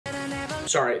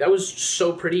Sorry, that was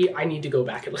so pretty. I need to go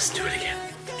back and listen to it again.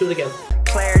 Do it again.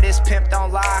 Player, this pimp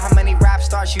don't lie. How many rap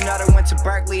stars you know that went to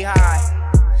Berkeley High?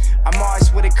 I'm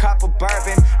always with a cup of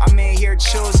bourbon. I'm in here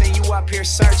choosing, you up here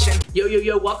searching. Yo, yo,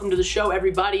 yo, welcome to the show,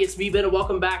 everybody. It's me, Ben, and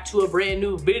welcome back to a brand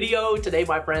new video. Today,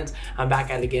 my friends, I'm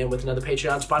back at it again with another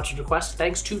Patreon sponsored request.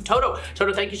 Thanks to Toto.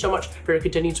 Toto, thank you so much for your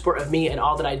continued support of me and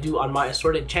all that I do on my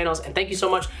assorted channels. And thank you so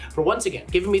much for once again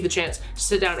giving me the chance to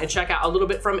sit down and check out a little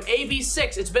bit from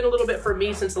AB6. It's been a little bit for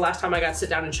me since the last time I got to sit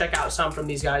down and check out some from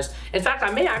these guys. In fact, I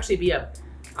may actually be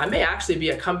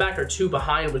a comeback or two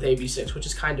behind with AB6, which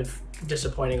is kind of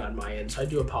disappointing on my end, so I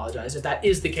do apologize if that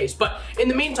is the case. But in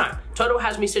the meantime, Toto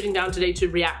has me sitting down today to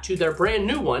react to their brand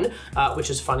new one, which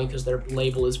is funny because their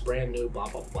label is brand new, blah,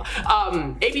 blah, blah.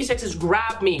 AB6's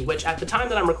Grab Me, which at the time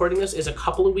that I'm recording this is a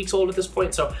couple of weeks old at this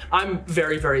point, so I'm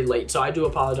very, very late, so I do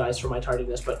apologize for my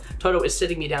tardiness, but Toto is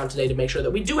sitting me down today to make sure that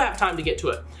we do have time to get to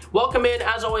it. Welcome in,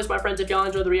 as always, my friends. If y'all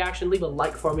enjoy the reaction, leave a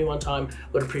like for me one time.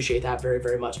 Would appreciate that very,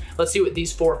 very much. Let's see what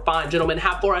these four fine gentlemen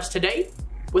have for us today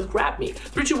with Grab Me.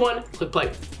 3, 2, 1, click play.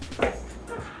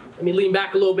 Let me lean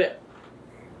back a little bit.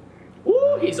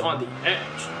 Ooh, he's on the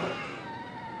edge.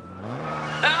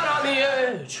 Out on the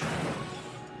edge.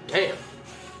 Damn.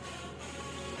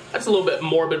 That's a little bit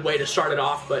morbid way to start it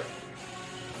off, but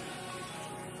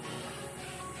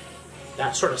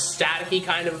that sort of staticky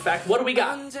kind of effect. What do we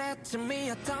got?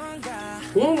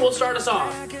 Ooh, we'll start us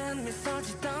off.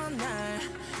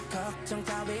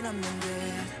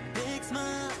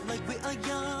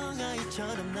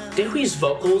 Daehui's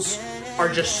vocals are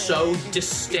just so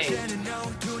distinct.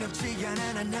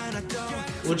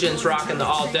 Woojin's rocking the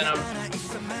all denim.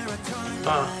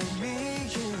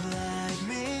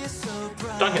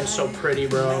 Duncan's so pretty,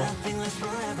 bro.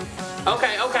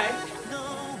 Okay, okay.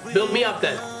 Build me up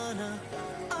then.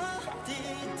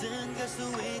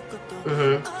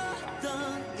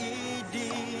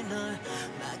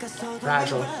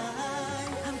 Fragile.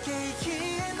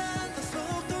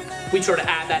 We sort of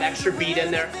add that extra beat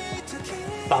in there.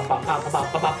 Ba, ba, ba, ba,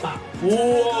 ba, ba, ba.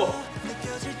 Whoa!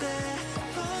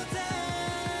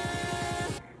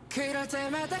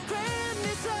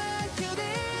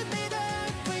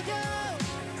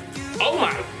 Oh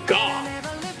my god!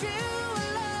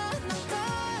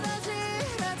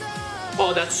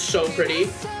 Oh, that's so pretty.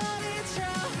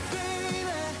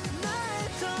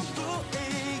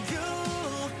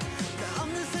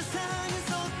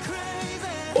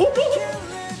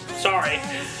 Sorry.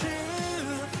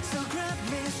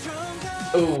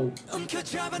 Oh.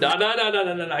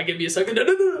 No. Give me a second. No.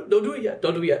 Don't do it yet.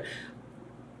 Don't do it yet.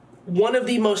 One of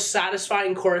the most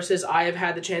satisfying choruses I have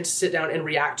had the chance to sit down and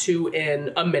react to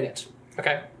in a minute.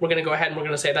 Okay? We're going to go ahead and we're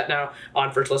going to say that now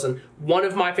on first listen. One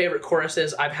of my favorite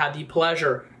choruses I've had the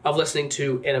pleasure of listening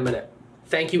to in a minute.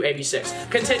 Thank you, AB6.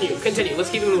 Continue.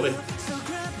 Let's keep it moving.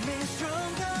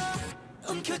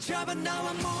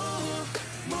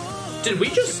 Did we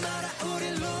just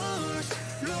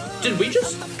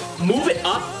move it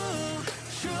up?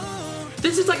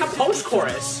 This is like a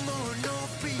post-chorus.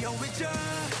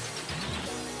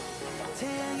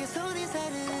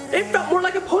 It felt more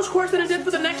like a post-chorus than it did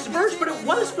for the next verse, but it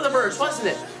was for the verse, wasn't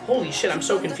it? Holy shit, I'm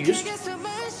so confused.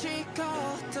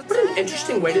 What an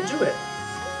interesting way to do it.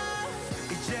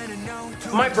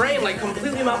 My brain like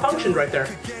completely malfunctioned right there.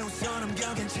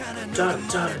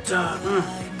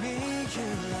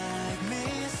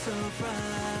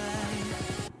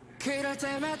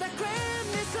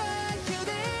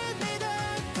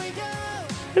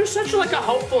 There's such like a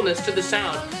hopefulness to the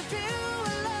sound.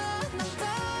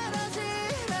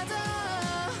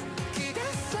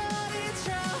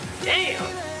 Damn!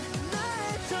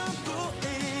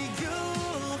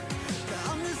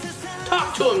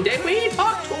 Talk to him, Daehui!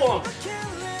 Talk to him!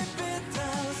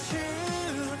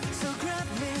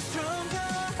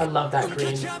 I love that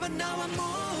green.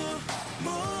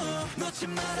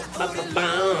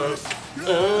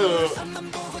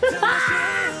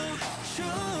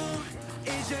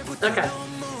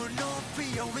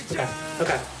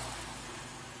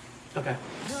 Okay.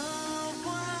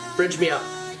 Bridge me up.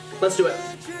 Let's do it.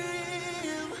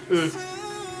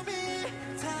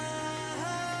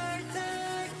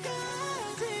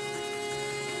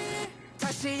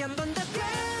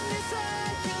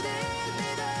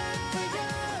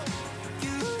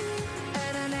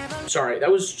 Sorry,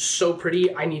 that was so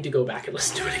pretty. I need to go back and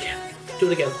listen to it again. Do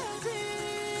it again.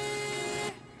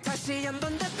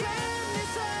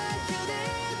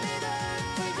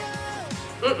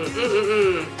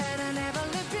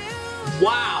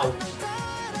 Wow.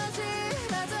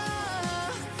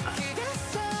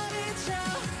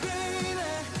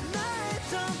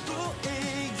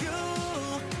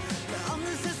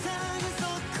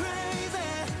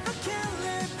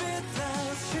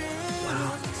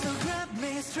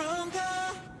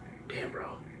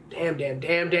 Damn, damn,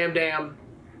 damn, damn, damn.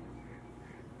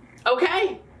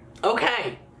 Okay.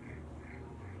 Okay.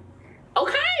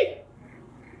 Okay.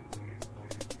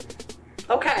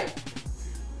 Okay.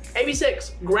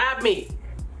 AB6, grab me.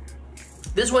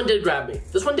 This one did grab me.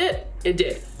 This one did. It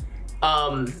did.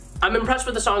 I'm impressed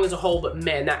with the song as a whole, but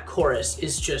man, that chorus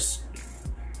is just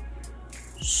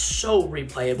so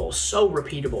replayable, so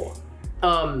repeatable.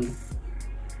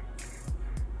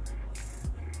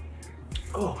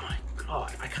 Oh my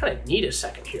God, I kind of need a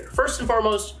second here. First and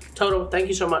foremost, Toto, thank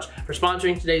you so much for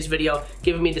sponsoring today's video,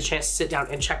 giving me the chance to sit down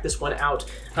and check this one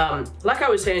out. Like I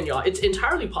was saying, y'all, it's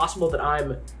entirely possible that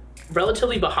I'm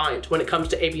relatively behind when it comes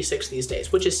to AB6 these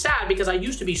days, which is sad because I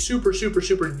used to be super, super,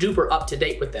 super duper up to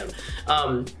date with them.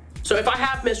 So if I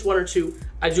have missed one or two,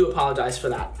 I do apologize for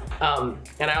that.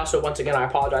 And I also, once again, I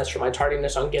apologize for my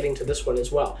tardiness on getting to this one as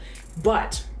well.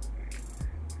 But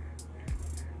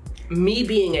me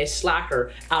being a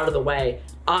slacker out of the way,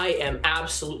 I am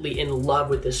absolutely in love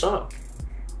with this song.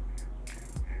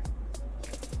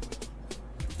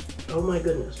 Oh my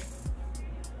goodness.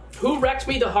 Who wrecked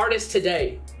me the hardest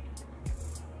today?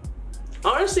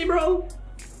 Honestly, bro,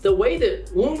 the way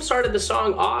that Woom started the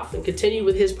song off and continued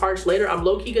with his parts later, I'm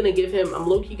low-key gonna give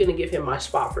him my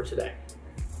spot for today.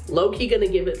 Low-key gonna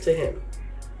give it to him.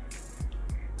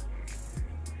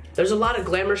 There's a lot of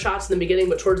glamour shots in the beginning,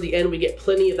 but towards the end we get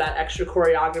plenty of that extra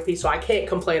choreography, so I can't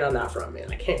complain on that front,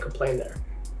 man. I can't complain there.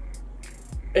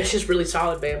 It's just really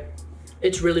solid, man.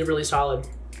 It's really, really solid.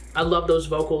 I love those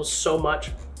vocals so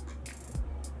much.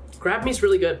 Grab Me's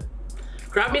really good.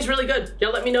 Grab Me's really good.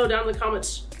 Y'all let me know down in the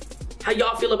comments how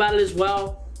y'all feel about it as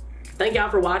well. Thank y'all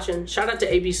for watching. Shout out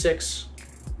to AB6.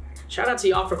 Shout out to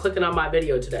y'all for clicking on my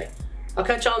video today. I'll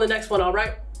catch y'all in the next one, all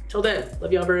right? Till then,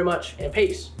 love y'all very much, and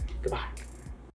peace. Goodbye.